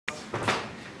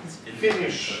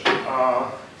finish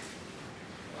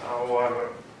our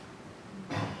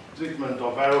treatment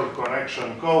of error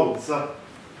correction codes,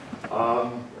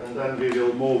 and then we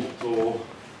will move to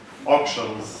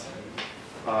options.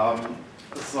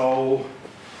 So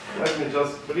let me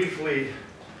just briefly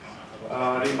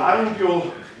remind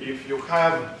you, if you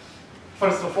have,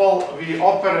 first of all, we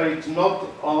operate not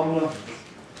on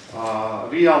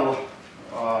real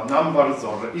numbers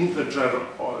or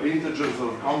integers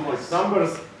or complex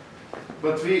numbers,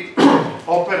 but we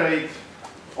operate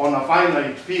on a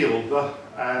finite field,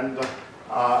 and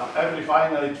every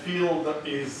finite field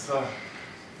is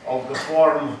of the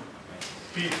form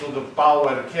p to the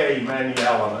power k many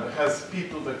elements. It has p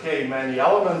to the k many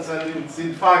elements, and it's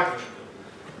in fact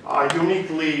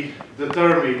uniquely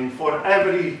determined. For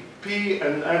every p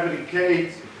and every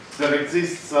k, there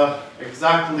exists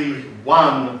exactly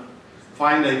one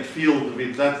finite field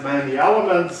with that many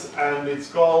elements, and it's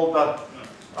called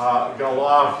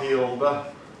Galois field,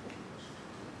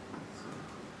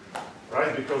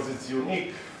 right? Because it's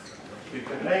unique, we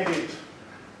can name it.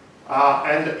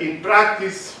 And in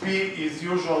practice, p is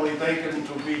usually taken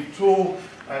to be 2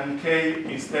 and k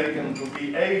is taken to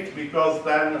be 8, because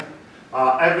then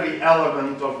every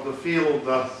element of the field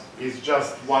is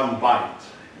just one byte,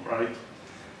 right?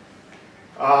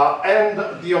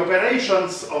 And the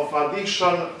operations of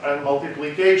addition and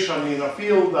multiplication in a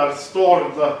field are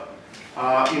stored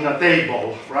in a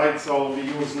table, right? So we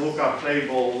use lookup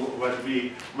table when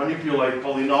we manipulate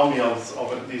polynomials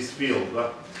over this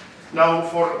field. Now,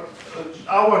 for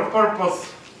our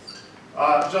purpose,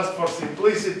 just for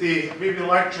simplicity, we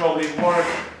will actually work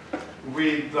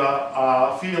with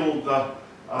field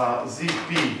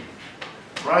ZP,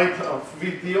 right?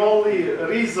 With the only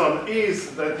reason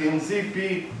is that in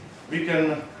ZP we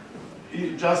can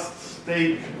just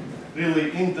take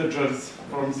really integers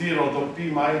from 0 to p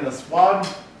minus 1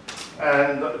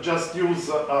 and just use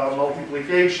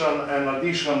multiplication and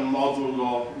addition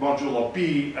modulo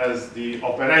p as the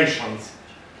operations.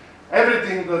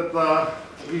 Everything that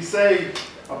we say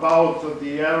about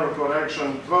the error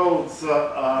correction codes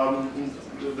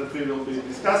that we will be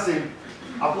discussing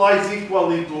applies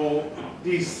equally to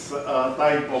this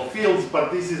type of fields,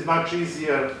 but this is much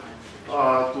easier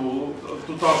to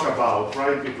talk about,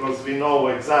 right? Because we know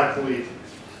exactly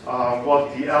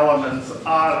what the elements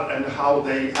are and how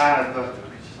they add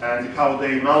and how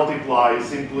they multiply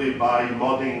simply by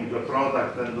modding the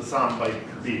product and the sum by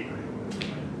p.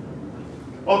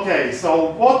 Okay, so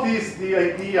what is the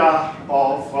idea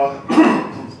of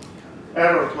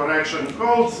error correction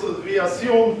codes? We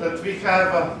assume that we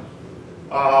have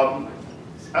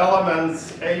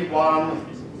elements A1,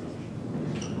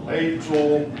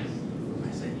 A2,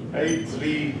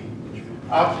 A3,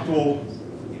 up to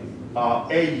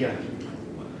AM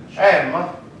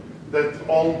that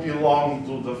all belong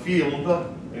to the field.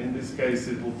 In this case,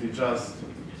 it will be just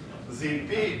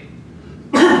ZP,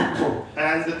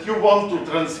 and that you want to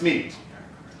transmit.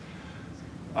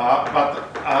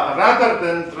 But rather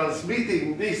than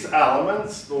transmitting these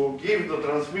elements to give the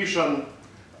transmission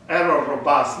error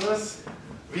robustness,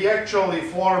 we actually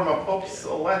form a,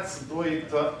 let's do it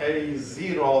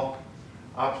A0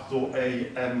 up to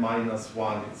AM minus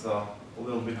 1. It's a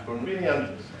little bit convenient.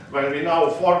 When we now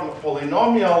form a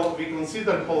polynomial, we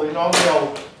consider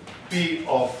polynomial p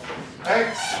of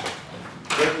x,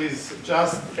 that is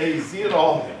just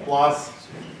A0 plus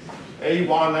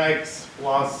A1x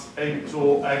plus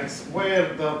A2x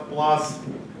squared plus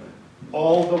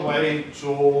all the way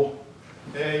to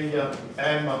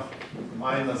AM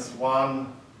minus 1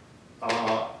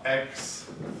 x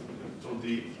to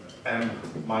the m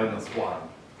minus 1,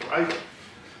 right?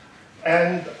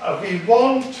 And we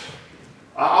want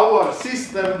our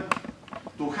system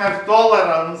to have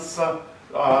tolerance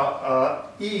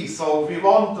E, so we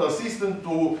want the system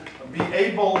to be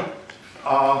able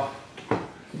to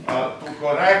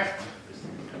correct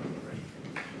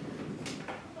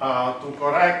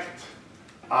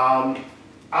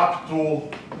up to,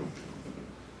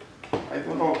 I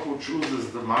don't know who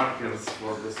chooses the markers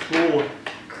for the school,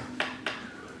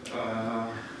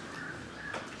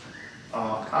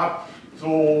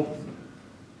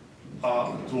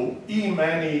 up to E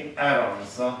many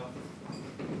errors.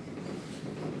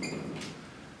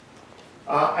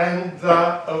 And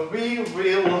we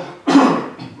will,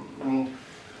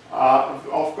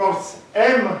 of course,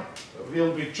 M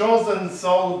will be chosen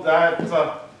so that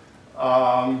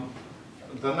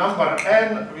the number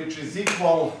n, which is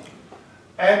equal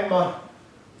M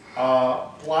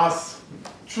plus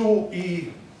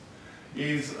 2E,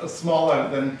 is smaller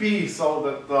than P, so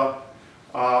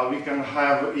that we can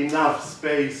have enough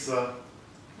space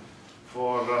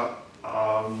for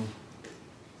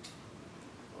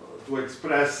to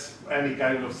express any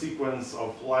kind of sequence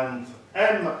of length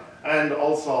m, and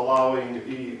also allowing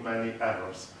e many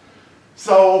errors.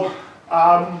 So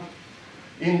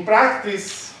in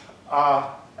practice,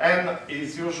 n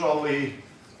is usually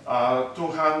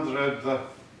 200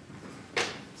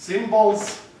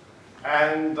 symbols,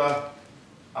 and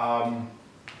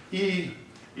e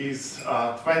is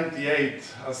 28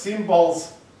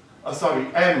 symbols. Sorry,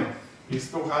 m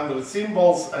is 200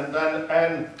 symbols, and then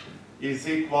n is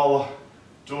equal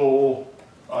to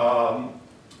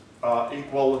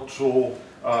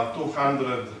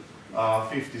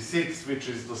 256, which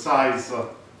is the size.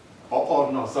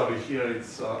 Or no, sorry, here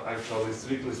it's actually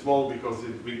strictly small because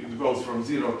it goes from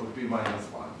 0 to p minus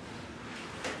 1.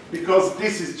 Because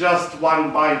this is just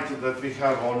 1 byte that we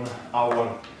have on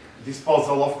our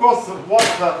disposal. Of course,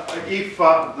 if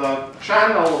the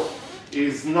channel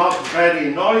is not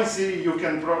very noisy, you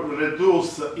can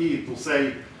reduce e to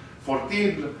say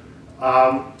 14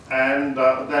 and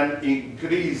then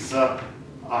increase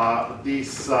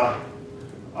this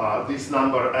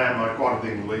number m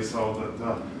accordingly, so that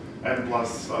m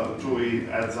plus 2e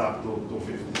adds up to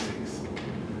 256.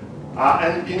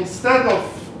 And instead of,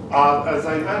 as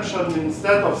I mentioned,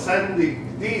 instead of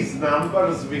sending these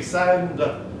numbers, we send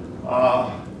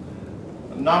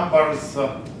numbers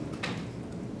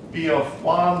p of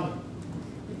 1,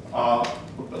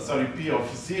 sorry, p of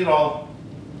 0,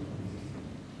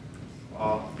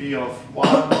 p of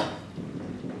 1,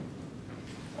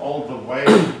 all the way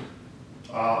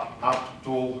up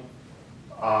to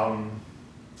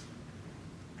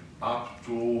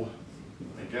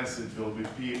I guess it will be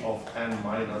p of n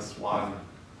minus 1,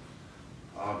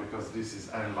 because this is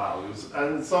n values.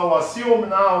 And so assume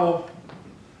now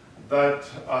that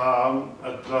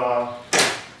the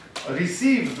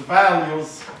received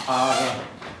values are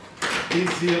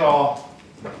b0,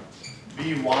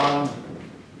 b1,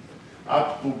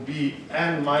 up to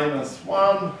bn minus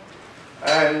 1,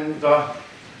 and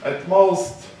at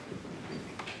most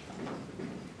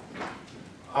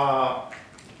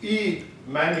e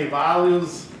many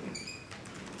values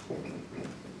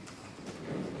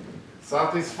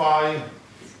satisfy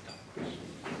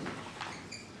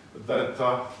that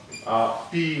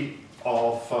p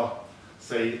of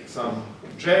say some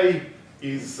j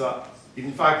is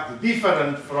in fact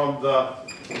different from the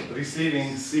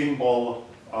receiving symbol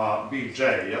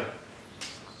bj.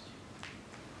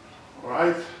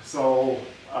 Right? So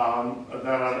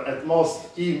there are at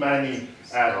most e many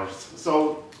errors.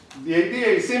 So the idea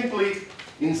is simply,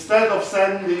 instead of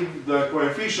sending the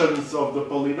coefficients of the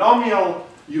polynomial,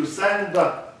 you send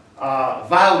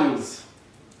values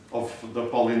of the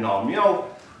polynomial,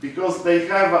 because they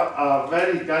have a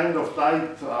very kind of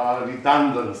tight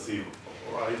redundancy,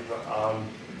 right?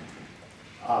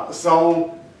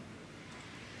 So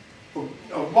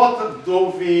what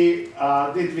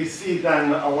did we see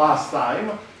then last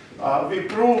time? We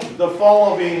proved the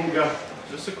following.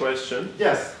 Just a question.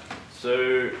 Yes.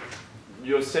 So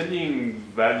you're sending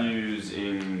values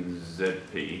in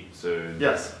ZP. So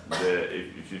yes.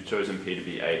 If you've chosen P to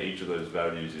be 8, each of those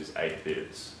values is 8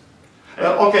 bits.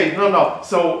 Okay, no.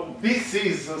 So this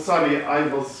is, sorry, I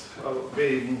was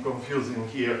being confusing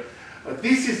here.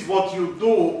 This is what you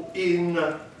do in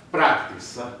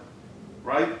practice,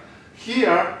 right?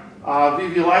 Here we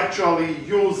will actually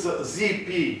use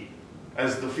ZP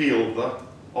as the field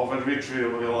over which we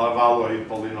will evaluate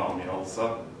polynomials.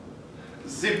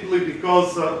 Simply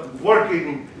because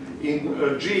working in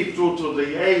G2 to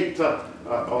the 8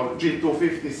 or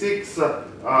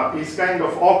G256 is kind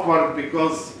of awkward,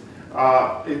 because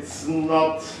it's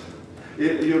not,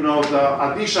 you know,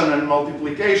 the addition and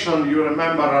multiplication, you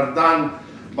remember, are done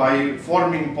by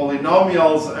forming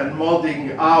polynomials and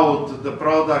modding out the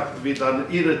product with an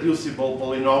irreducible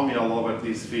polynomial over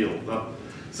this field.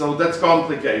 So that's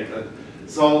complicated.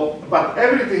 So, but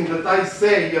everything that I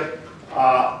say,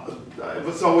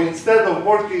 so instead of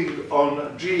working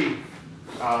on G,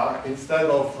 instead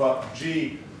of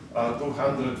G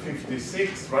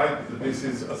 256, right? This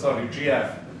is, sorry,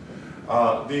 GF.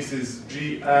 This is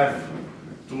GF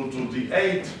 2 to the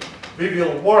 8. We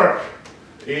will work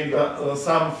in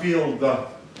some field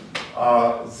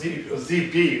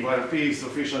ZP, where P is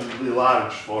sufficiently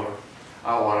large for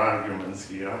our arguments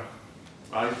here,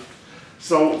 right?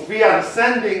 So we are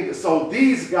sending, so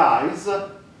these guys,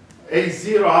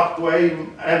 A0 up to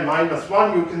n minus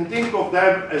 1, you can think of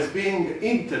them as being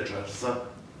integers,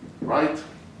 right?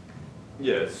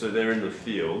 Yeah, so they're in the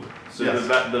field. So yes.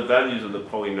 the values of the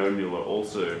polynomial are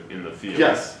also in the field.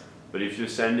 Yes. But if you're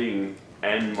sending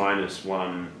n minus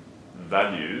 1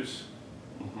 values,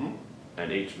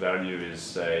 and each value is,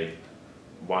 say,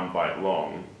 1 byte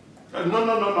long,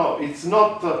 No. It's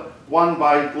not 1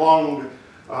 byte long.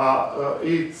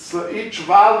 It's each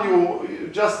value,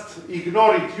 just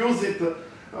ignore it, use it.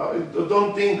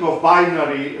 Don't think of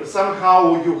binary.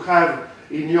 Somehow you have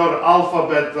in your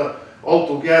alphabet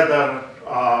altogether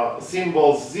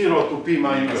symbols 0 to p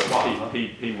minus 1.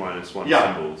 P minus 1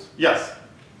 yeah. symbols. Yes.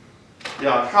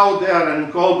 Yeah, how they are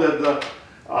encoded,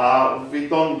 we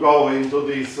don't go into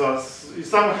this.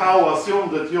 Somehow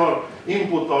assume that your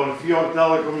input of your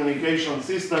telecommunication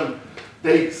system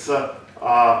takes 0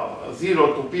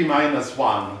 to p minus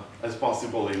 1 as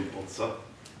possible inputs.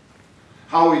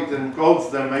 How it encodes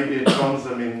them, maybe it encodes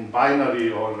them in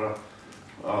binary or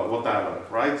whatever,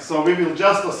 right? So we will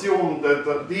just assume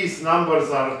that these numbers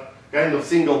are kind of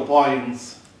single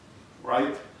points,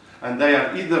 right? And they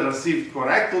are either received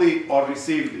correctly or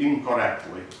received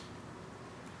incorrectly.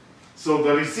 So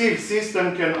the receive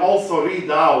system can also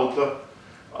read out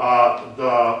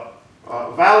the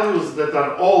values that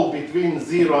are all between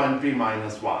 0 and p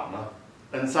minus 1.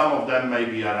 And some of them may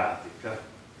be erratic.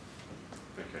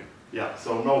 Okay. Yeah,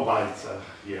 so no bytes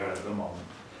here at the moment.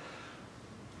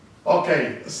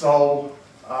 Okay, so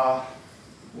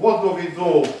what do we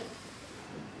do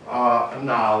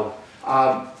now?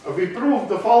 We prove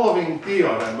the following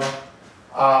theorem.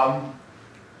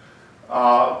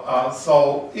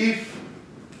 So if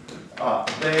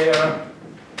there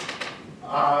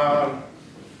are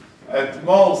at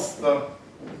most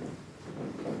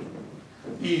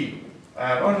E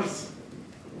errors,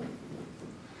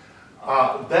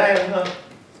 then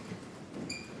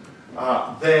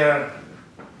there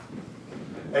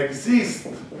exist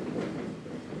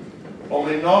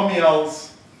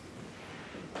polynomials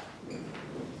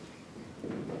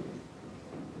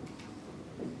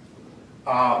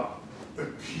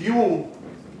Q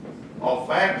of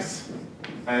x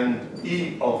and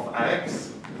E of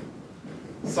x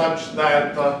such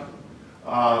that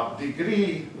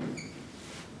degree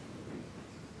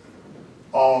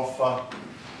of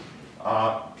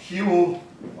Q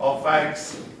of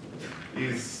x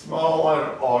is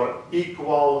smaller or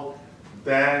equal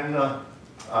than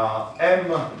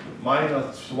m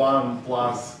minus 1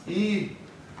 plus E,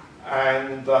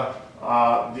 and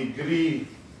degree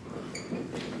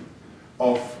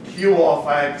of Q of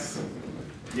x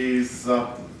is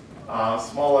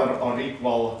smaller or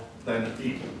equal than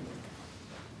E.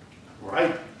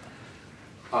 Right?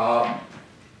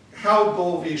 How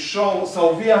do we show?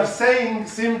 So we are saying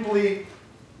simply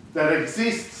there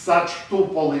exist such two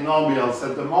polynomials.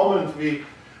 At the moment we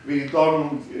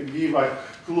don't give a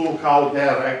clue how they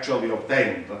are actually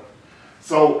obtained.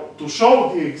 So to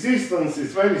show the existence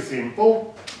is very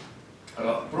simple.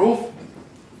 Proof?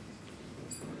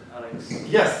 Alex?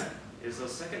 Yes? Is the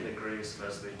second degree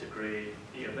supposed to be degree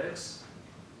E of x?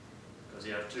 Because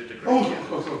you have two degrees.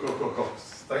 Oh,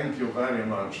 thank you very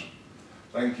much.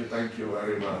 Thank you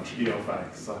very much, E of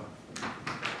x.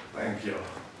 Thank you.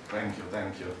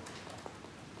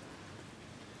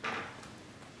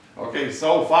 Okay,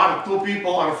 so far 2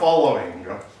 people are following.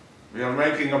 We are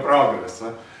making a progress.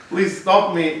 Please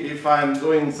stop me if I'm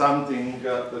doing something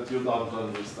that you don't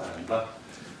understand.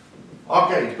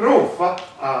 Okay, proof.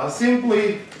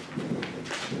 Simply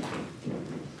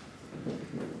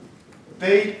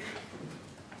take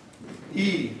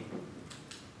E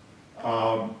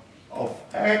of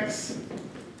x,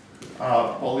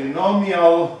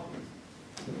 polynomial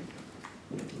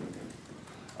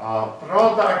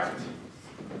product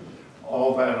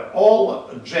over all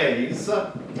j's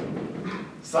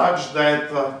such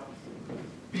that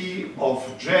p of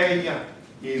j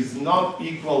is not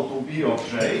equal to b of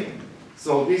j.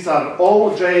 So these are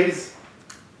all j's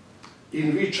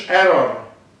in which error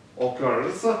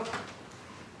occurs,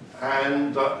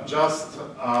 and just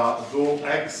do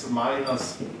x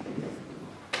minus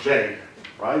j,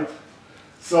 right?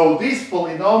 So this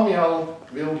polynomial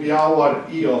will be our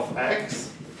E of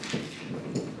x,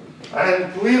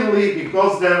 and clearly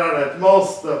because there are at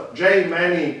most j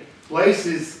many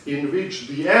places in which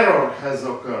the error has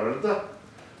occurred,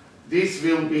 this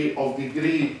will be of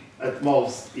degree at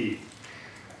most E,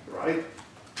 right?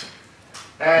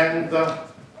 And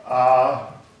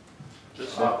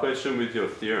just a question with your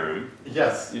theorem.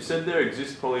 yes. You said there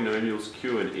exist polynomials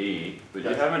Q and E, but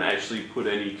Yes. you haven't actually put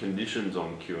any conditions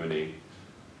on Q and E.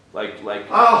 Like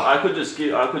Oh. I could just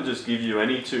give you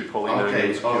any two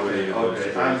polynomials Q and E. of those Okay.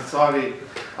 strings. I'm sorry.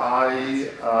 I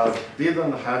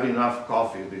didn't have enough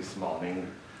coffee this morning.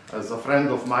 As a friend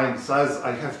of mine says,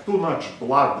 I have too much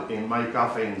blood in my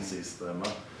caffeine system.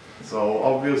 So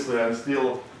obviously I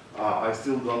still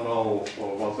don't know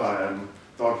what I am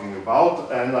talking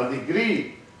about. And a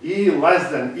degree E less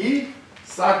than E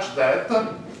such that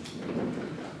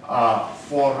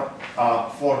for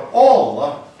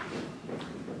all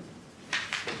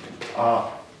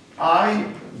I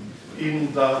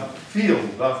in the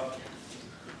field,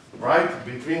 right,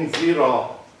 between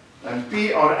 0 and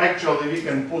p, or actually we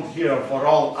can put here for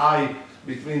all I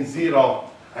between 0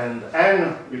 and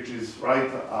n, which is, right,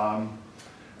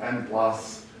 n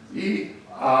plus e,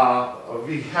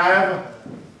 we have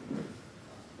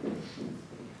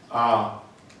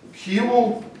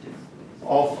q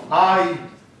of I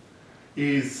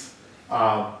is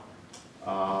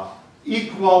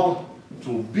equal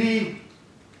to b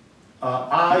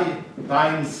I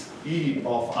times e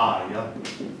of I.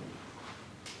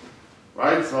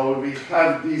 Right, so we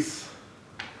have this.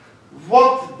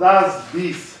 What does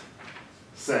this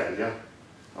say?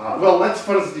 Well, let's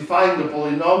first define the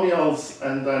polynomials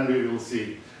and then we will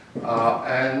see.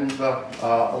 And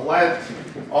let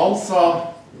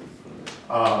also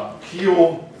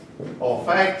q of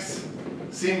x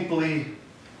simply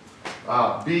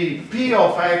be p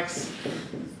of x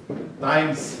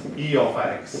times e of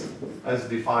x as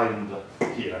defined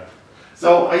here.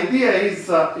 So idea is,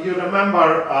 you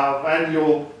remember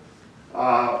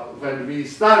when we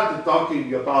started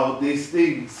talking about these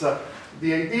things,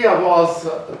 the idea was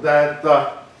that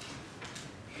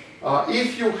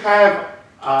if you have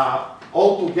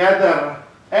altogether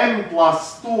m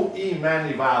plus 2e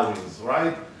many values,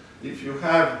 right? If you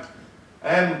have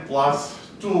m plus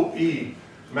 2e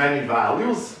many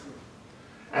values,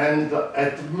 and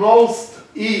at most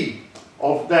e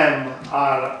of them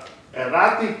are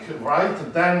erratic,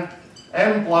 right, then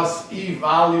m plus e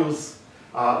values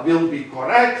will be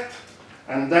correct,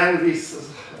 and then we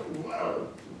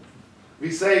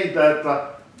say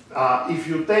that if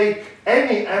you take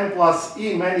any m plus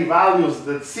e many values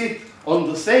that sit on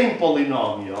the same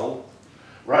polynomial,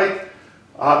 right,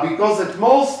 because at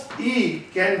most e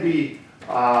can be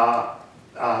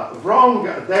wrong,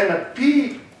 then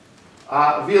p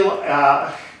will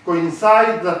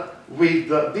coincide with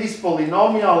this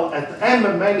polynomial at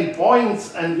m many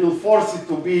points and will force it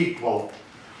to be equal.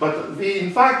 But we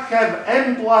in fact have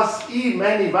m plus e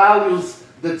many values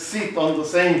that sit on the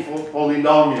same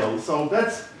polynomial. So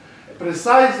that's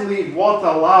precisely what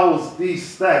allows this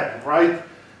step, right?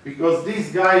 Because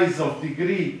this guy is of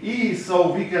degree e,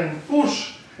 so we can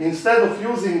push, instead of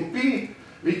using p,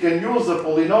 we can use a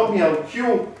polynomial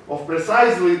q of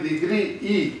precisely degree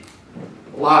e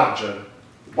larger.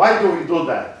 Why do we do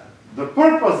that? The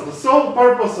purpose, the sole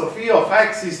purpose of e of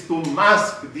x is to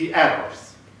mask the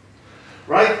errors,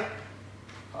 right?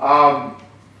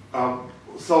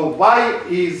 So why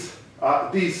is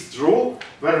this true?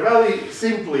 Well, very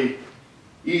simply,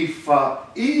 if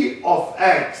e of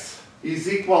x is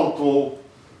equal to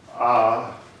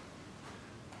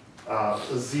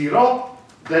 0,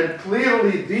 then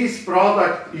clearly this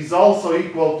product is also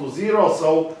equal to 0,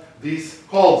 so this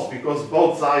holds because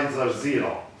both sides are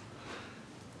 0.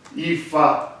 If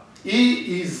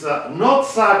e is not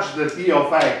such that e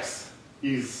of x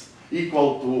is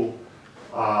equal to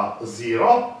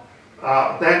 0,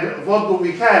 then what do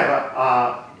we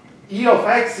have? E of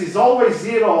x is always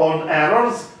 0 on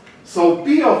errors, so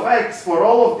p of x for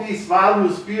all of these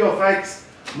values, p of x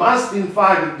must in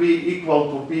fact be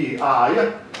equal to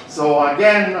pi. So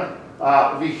again,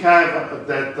 we have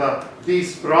that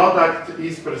this product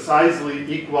is precisely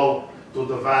equal to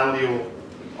the value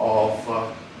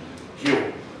of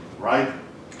q, right?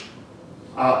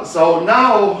 So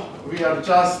now we are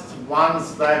just one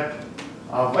step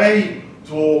away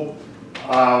to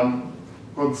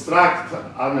construct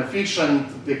an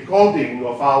efficient decoding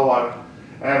of our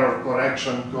error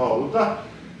correction code.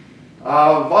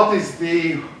 What is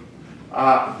the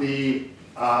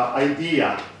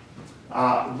idea?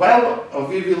 Well,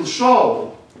 we will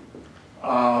show,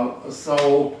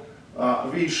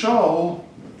 we show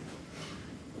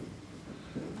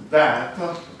that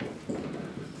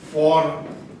for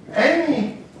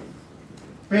any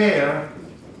pair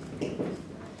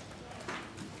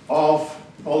of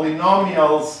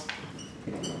polynomials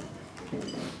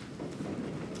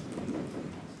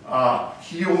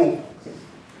q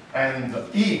and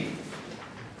e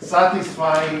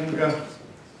satisfying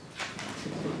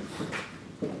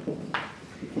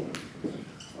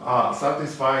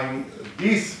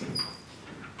this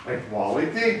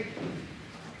equality,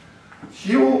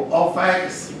 q of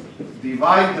x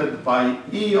divided by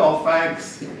e of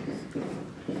x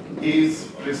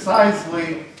is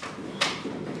precisely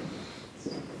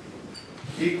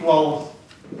equal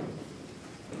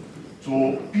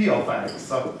to p of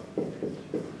x.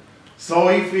 So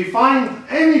if we find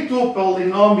any two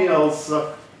polynomials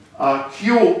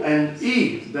q and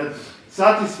e that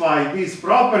satisfy this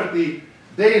property,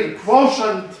 their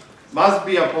quotient must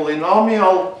be a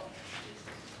polynomial,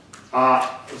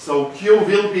 so Q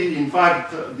will be in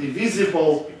fact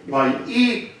divisible by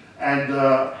E, and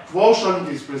quotient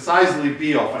is precisely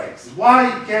P of X.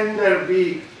 Why can there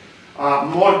be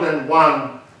more than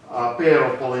one pair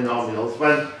of polynomials?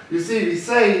 When you see, we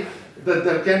say that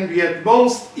there can be at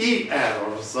most E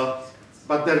errors,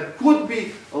 but there could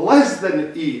be less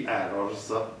than E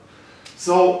errors.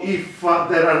 So if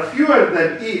there are fewer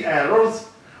than E errors,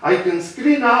 I can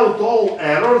screen out all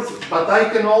errors, but I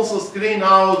can also screen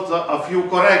out a few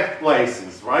correct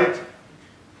places, right?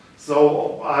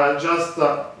 So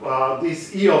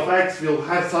this E of X will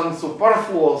have some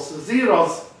superfluous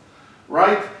zeros,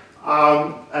 right?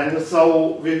 And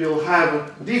so we will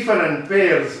have different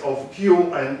pairs of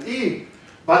Q and E,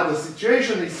 but the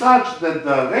situation is such that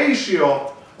the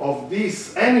ratio of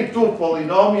these any two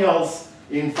polynomials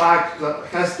in fact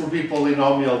has to be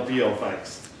polynomial P of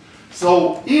X.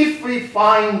 So if we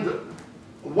find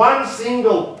one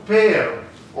single pair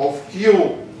of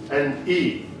Q and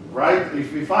E, right?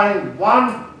 If we find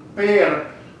one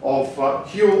pair of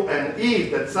Q and E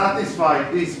that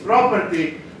satisfy this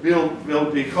property,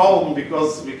 will be home,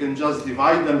 because we can just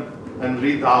divide them and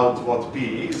read out what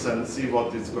P is and see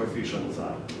what its coefficients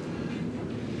are.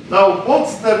 Now,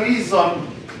 what's the reason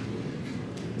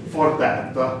for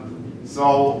that?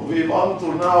 So we want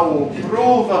to now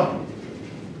prove.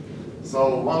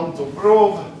 So want to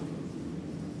prove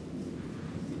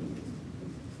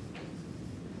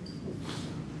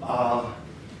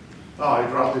I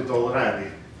wrote it already.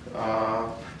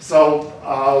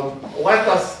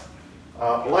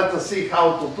 Let us see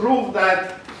how to prove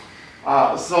that.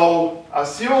 So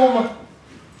assume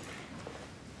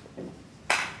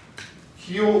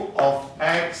Q of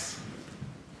X,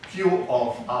 Q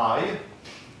of I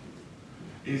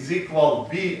is equal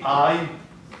BI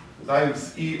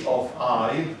times E of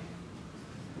I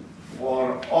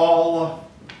for all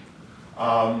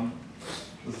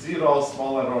 0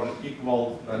 smaller or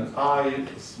equal than I,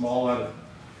 smaller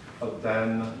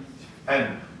than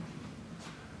N.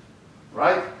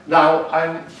 Right? Now,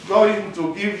 I'm going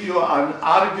to give you an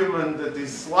argument that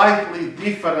is slightly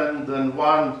different than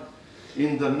one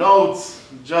in the notes,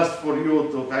 just for you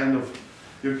to kind of,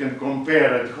 you can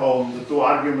compare at home the two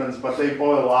arguments, but they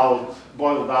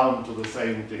boil down to the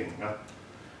same thing.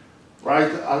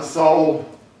 Right? So,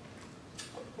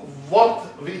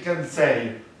 what we can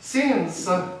say, since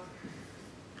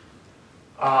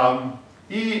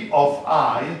E of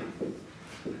I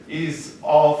is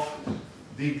of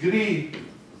degree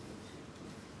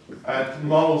at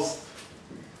most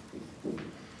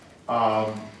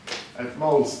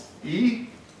E,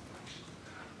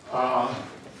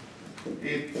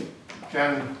 it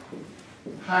can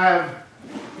have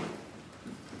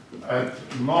at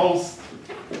most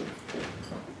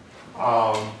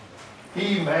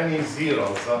E many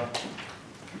zeros.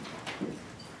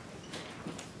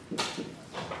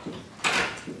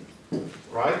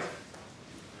 Right?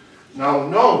 Now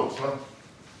note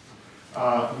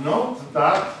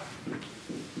that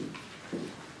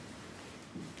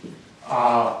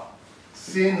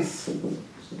since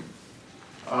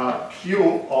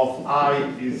Q of I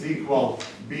is equal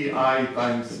BI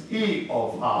times E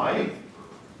of I,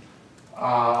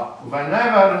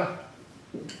 whenever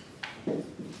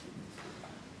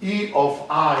E of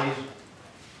I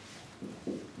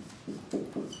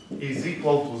is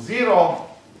equal to 0,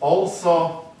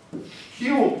 also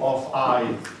Q of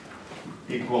I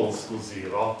equals to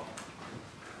 0.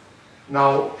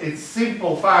 Now, it's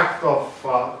simple fact of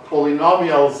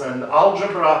polynomials and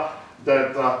algebra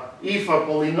that if a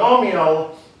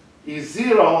polynomial is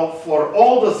 0 for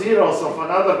all the zeros of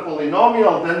another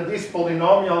polynomial, then this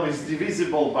polynomial is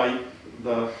divisible by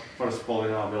the first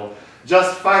polynomial.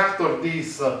 Just factor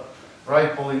this,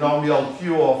 right? Polynomial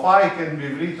Q of I can be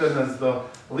written as the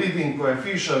leading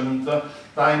coefficient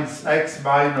times x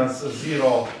minus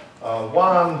 0,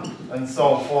 1, and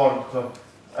so forth,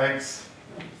 x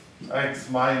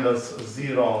minus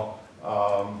 0,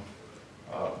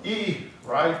 e,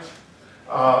 right?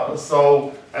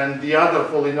 And the other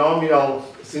polynomial,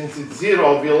 since it's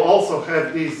 0, will also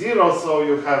have these zeros, so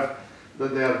you have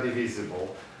that they are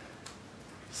divisible.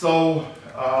 So,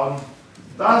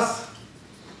 thus,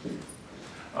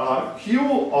 Q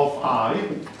of I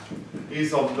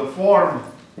is of the form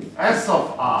S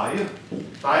of I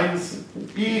times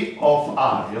E of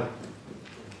I,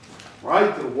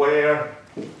 right? Where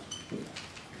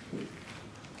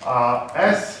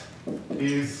S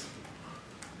is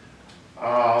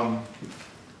of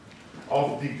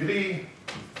degree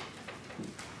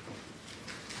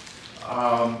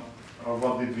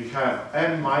what did we have?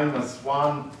 M minus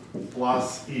 1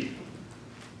 plus E.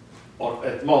 Or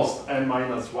at most M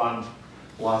minus 1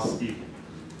 plus E.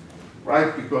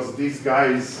 Right? Because this guy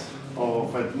is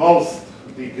of at most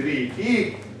degree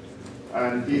E,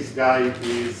 and this guy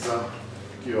is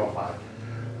Q of I.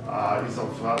 Is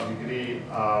of degree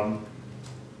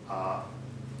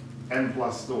M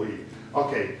plus 2E.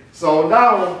 Okay, so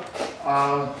now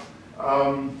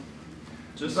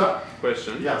just a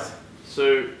question. Yes.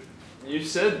 So you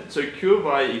said so Q of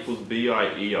I equals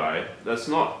BI EI. That's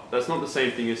not the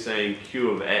same thing as saying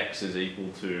Q of X is equal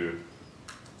to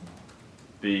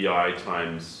BI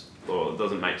times, or it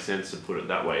doesn't make sense to put it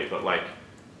that way, but like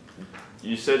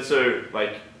you said, so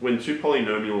like when two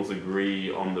polynomials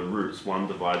agree on the roots, one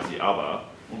divides the other.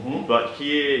 But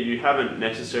here you haven't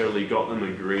necessarily got them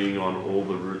agreeing on all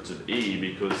the roots of E,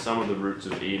 because some of the roots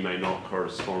of E may not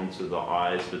correspond to the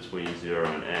i's between 0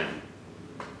 and n.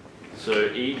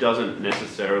 So E doesn't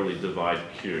necessarily divide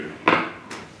Q.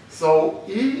 So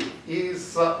E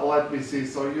is, let me see,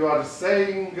 so you are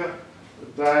saying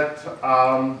that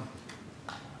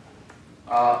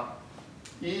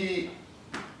E,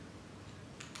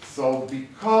 so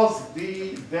because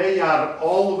they are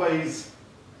always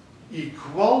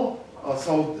equal,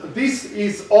 so this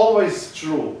is always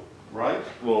true, right?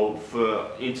 Well,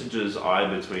 for integers I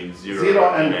between 0,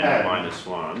 0 and and n minus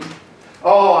 1.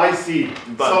 Oh, I see.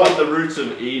 But the roots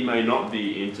of E may not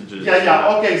be integers.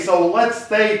 Yeah, okay, so let's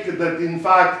take that in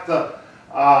fact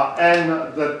n,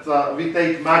 that we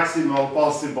take maximal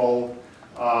possible,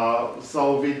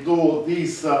 so we do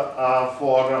this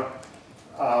for,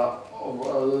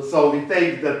 so we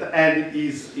take that n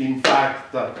is in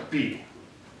fact P.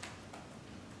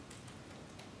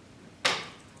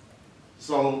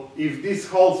 So if this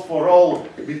holds for all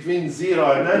between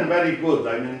 0 and n, very good.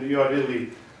 I mean, you are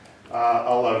really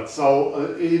alert.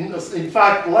 So in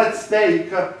fact, let's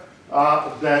take that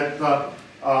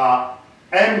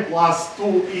m plus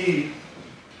 2e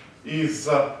is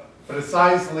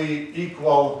precisely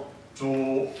equal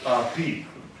to p.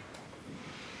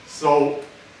 So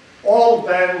all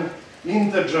then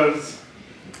integers,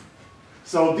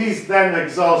 so this then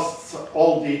exhausts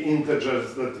all the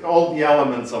integers, all the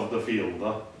elements of the field.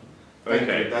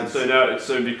 Okay, so now,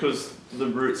 so because the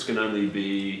roots can only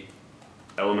be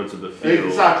elements of the field.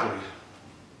 Exactly.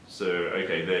 So,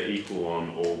 okay, they're equal on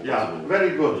all possible. Yeah,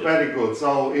 very good, very good.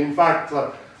 So, in fact,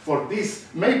 for this,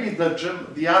 maybe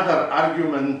the other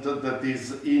argument that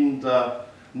is in the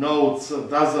notes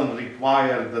doesn't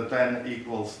require that n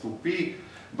equals to p,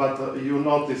 but you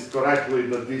notice correctly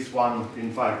that this one,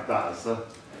 in fact, does.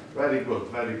 Very good,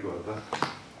 very good.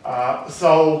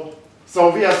 So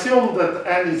we assume that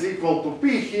n is equal to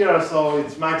p here, so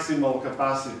it's maximal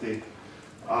capacity.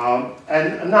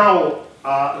 And now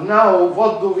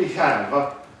what do we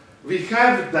have? We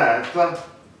have that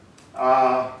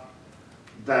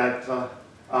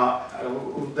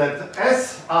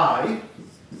Si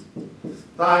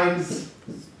times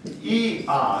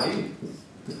EI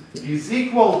is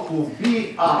equal to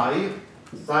BI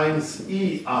times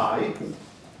EI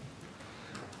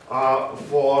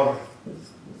for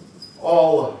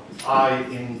all I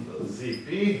in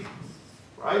ZP,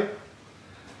 right?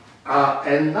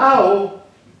 And now,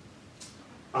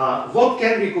 what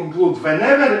can we conclude?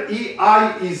 Whenever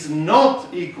EI is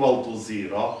not equal to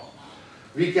 0,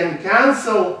 we can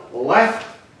cancel left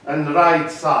and right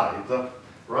side,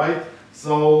 right?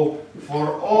 So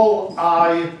for all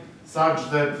I such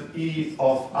that E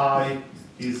of I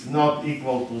is not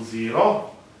equal to 0,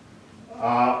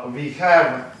 we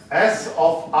have S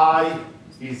of I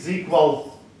is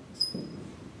equal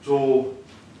to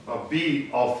B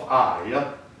of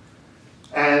I.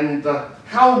 And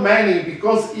how many?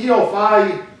 Because E of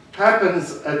I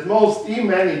happens at most E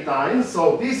many times,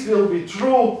 so this will be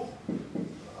true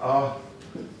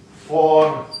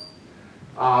for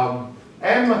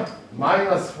M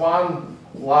minus 1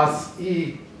 plus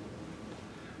E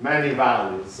many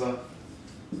values.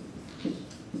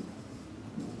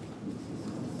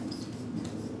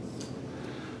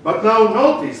 But now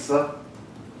notice,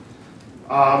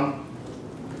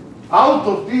 out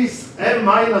of these m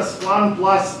minus 1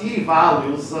 plus e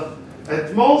values,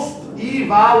 at most e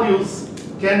values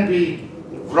can be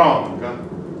wrong,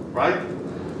 right?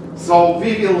 So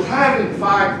we will have, in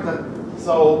fact,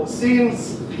 so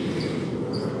since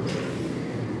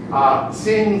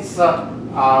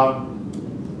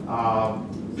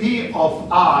P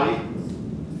of I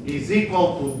is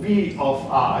equal to B of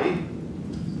I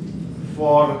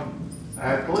for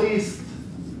at least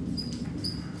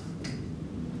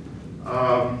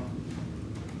how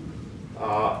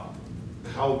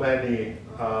many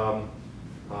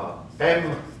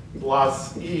m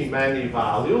plus E many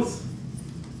values,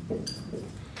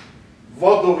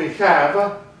 what do we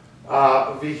have?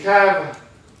 We have,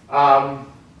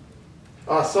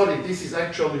 sorry, this is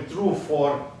actually true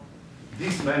for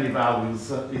these many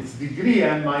values. It's degree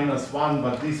n minus 1,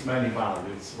 but these many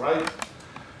values, right?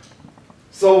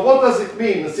 So what does it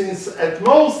mean? Since at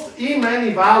most E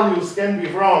many values can be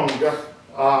wrong,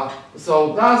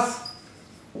 so thus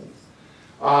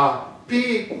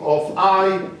P of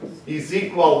I is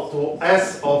equal to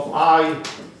S of I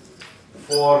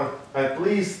for at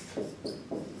least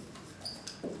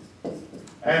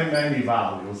n many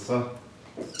values,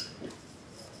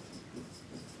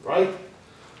 right?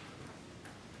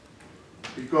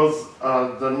 Because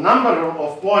the number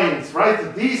of points,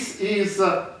 right, this is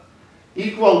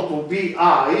equal to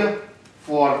Bi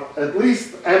for at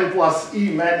least n plus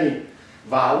E many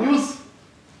values,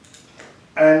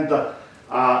 and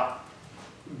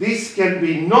this can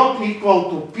be not equal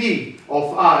to P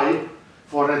of I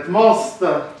for at most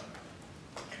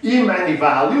E many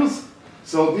values.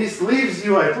 So this leaves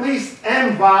you at least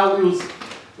m values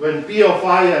when P of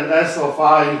I and S of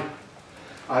I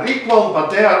are equal, but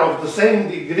they are of the same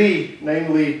degree,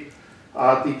 namely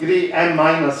degree m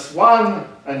minus 1,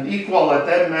 and equal at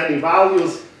m many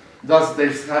values, thus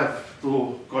they have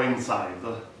to coincide.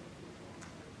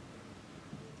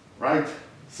 Right?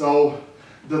 So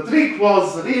the trick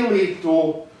was really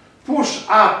to push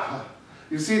up,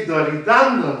 you see, the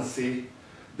redundancy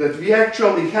that we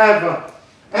actually have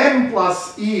m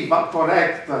plus E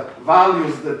correct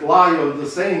values that lie on the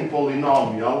same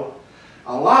polynomial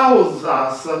allows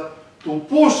us to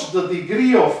push the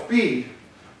degree of P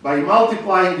by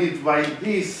multiplying it by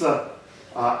this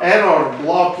error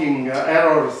blocking,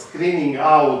 error screening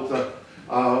out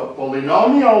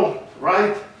polynomial,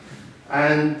 right?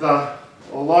 And lo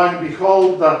and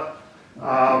behold,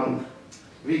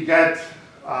 we get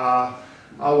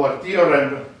our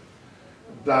theorem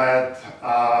that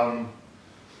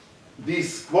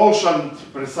this quotient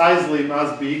precisely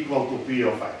must be equal to P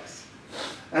of x.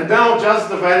 And now just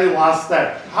the very last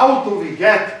step. How do we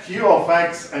get Q of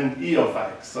x and E of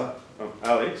x?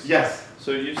 Alex? Yes.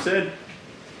 So you said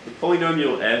the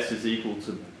polynomial S is equal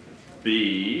to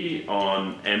B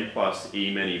on m plus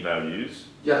E many values.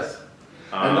 Yes.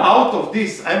 And out of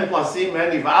these m plus E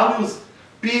many values,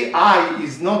 Pi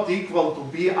is not equal to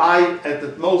Bi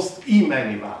at most E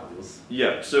many values.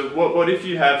 Yeah, so what if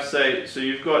you have, say, so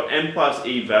you've got m plus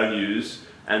E values,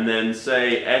 and then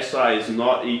say Si is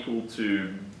not equal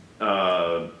to,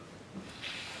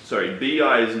 sorry,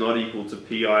 Bi is not equal to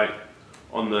Pi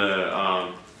on the,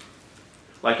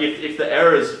 like if the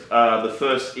error is the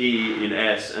first E in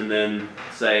S, and then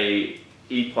say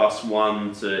E plus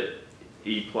 1 to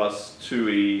E plus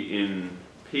 2E in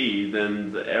P,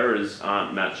 then the errors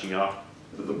aren't matching up.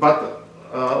 But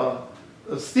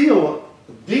still,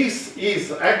 this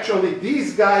is actually,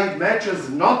 this guy matches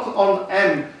not on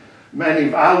m many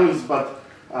values, but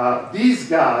this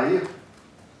guy,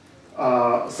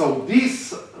 so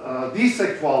this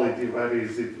equality, where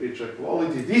is it, which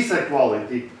equality? This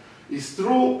equality is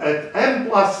true at m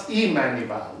plus E many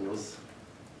values,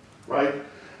 right?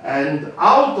 And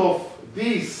out of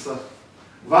these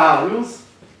values,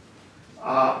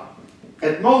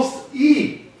 at most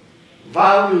E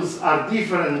values are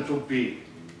different to P.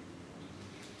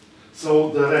 So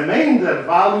the remainder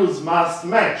values must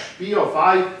match. P of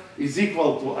I is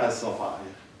equal to S of I.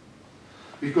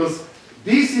 Because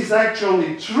this is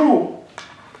actually true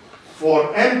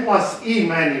for n plus E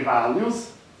many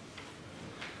values,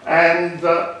 and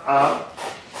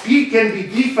P can be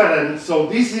different, so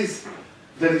this is,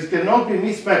 there cannot be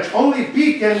mismatch. Only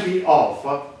P can be off,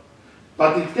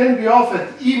 but it can be off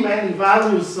at E many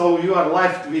values, so you are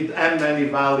left with M many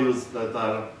values that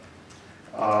are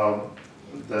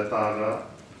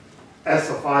S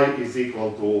of I is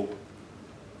equal to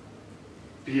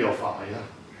P of I.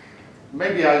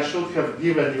 Maybe I should have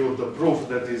given you the proof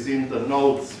that is in the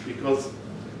notes, because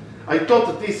I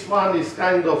thought this one is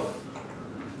kind of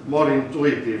more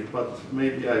intuitive, but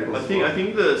maybe I was wrong. I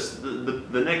think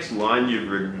the next line you've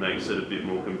written makes it a bit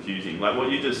more confusing. Like what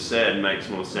you just said makes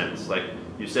more sense. Like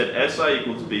you said Si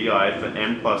equals Bi for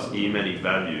m plus E many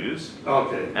values.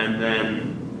 Okay. And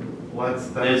then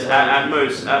There's at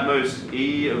most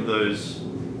E of those.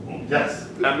 Yes.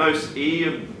 At most E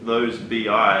of those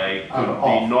Bi could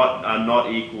be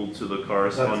not equal to the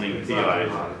corresponding That's Pi.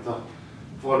 exactly right.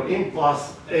 For n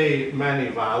plus A many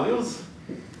values,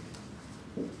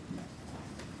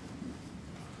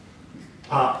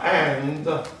 and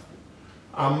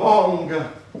among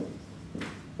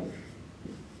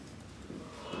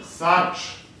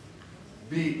such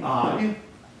Bi,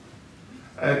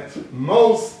 at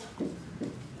most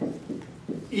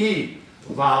E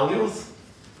values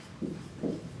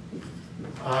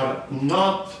are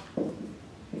not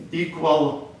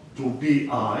equal to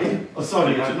BI,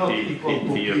 sorry, are not equal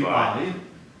to PI.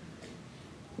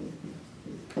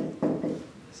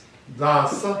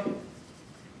 Thus,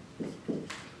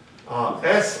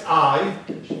 SI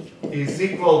is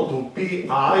equal to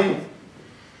PI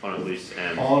On at least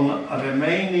M. on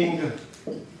remaining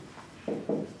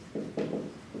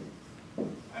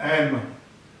M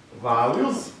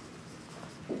values,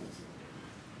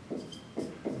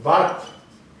 but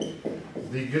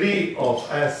degree of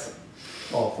S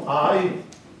of I,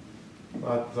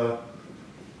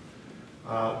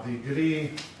 degree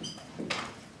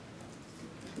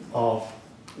of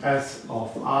S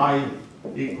of I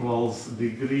equals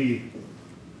degree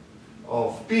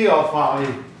of P of I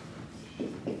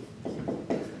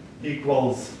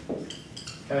equals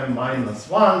M minus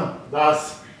 1.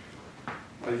 Thus,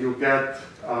 you get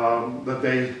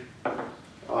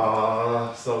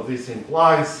so this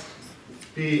implies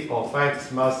P of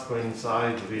X must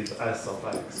coincide with S of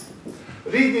X.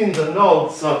 Reading the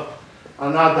notes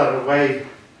another way,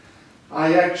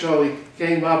 I actually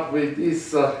came up with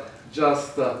this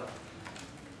just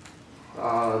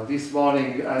this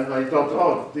morning, and I thought,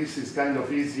 oh, this is kind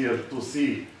of easier to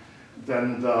see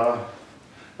than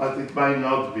but it might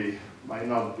not be.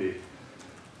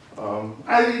 And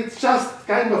it just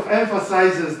kind of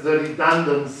emphasizes the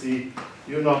redundancy,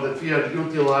 you know, that we are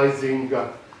utilizing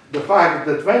the fact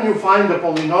that when you find a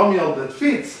polynomial that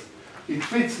fits, it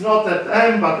fits not at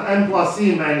M, but M plus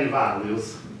E many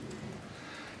values.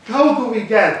 How do we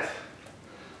get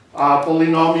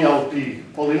polynomial P?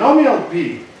 Polynomial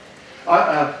P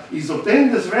is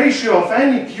obtained as ratio of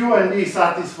any Q and E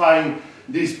satisfying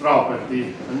this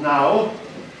property. And now,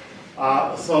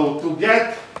 so to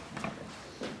get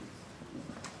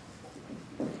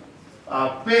a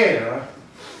pair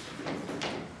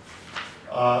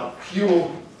Q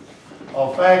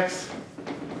of X,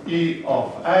 E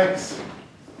of X,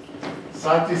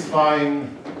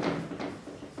 satisfying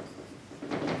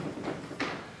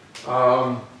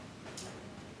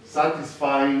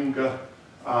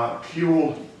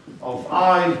Q of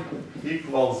I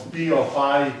equals B of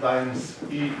I times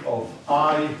E of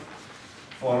I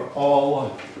for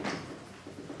all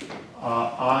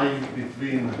I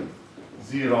between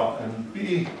 0 and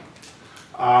P.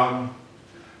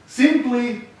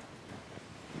 Simply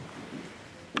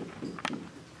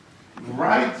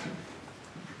write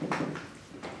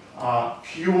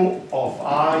Q of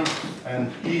I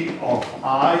and E of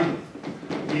I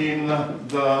in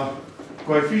the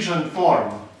coefficient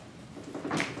form.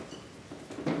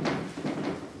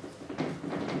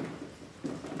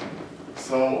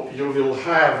 So you will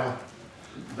have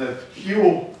that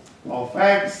Q of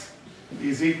X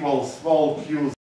is equal small q